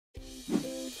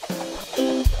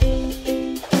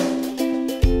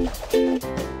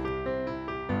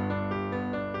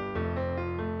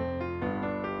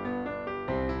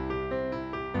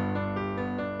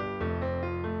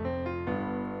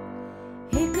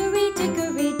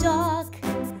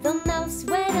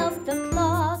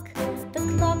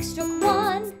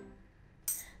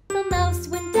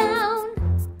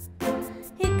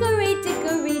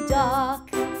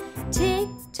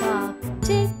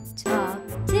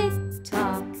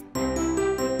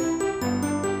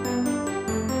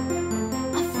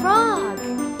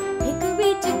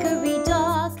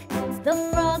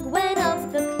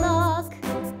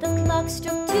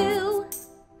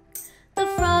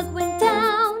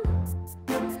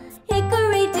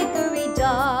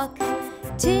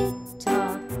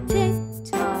Tick-tock,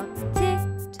 tick-tock,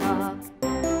 tick-tock.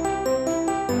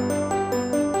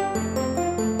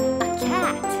 A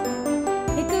cat.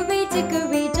 Hickory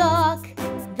dickory dock.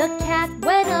 The cat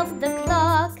went up the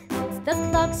clock. The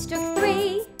clock struck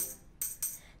 3.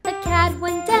 The cat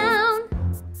went down.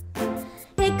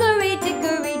 Hickory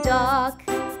dickory dock.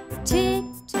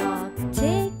 Tick-tock,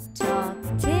 tick-tock,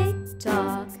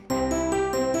 tick-tock.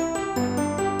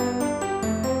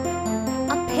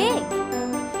 A pig.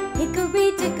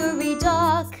 Hickory dickory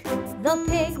dock. The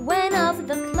pig went up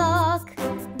the clock.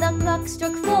 The clock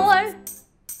struck 4.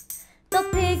 The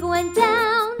pig went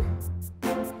down.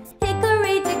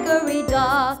 Hickory dickory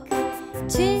dock.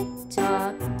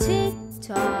 Tick-tock,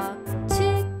 tick-tock,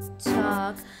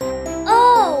 tick-tock.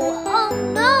 Oh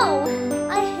no!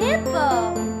 A hippo!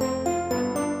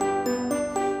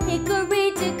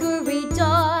 Hickory dickory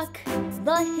dock.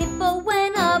 The hippo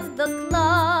went up the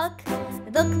clock.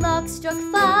 The clock struck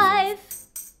 5.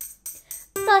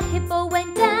 The hippo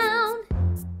went down.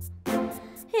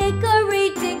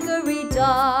 Hickory dickory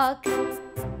dock.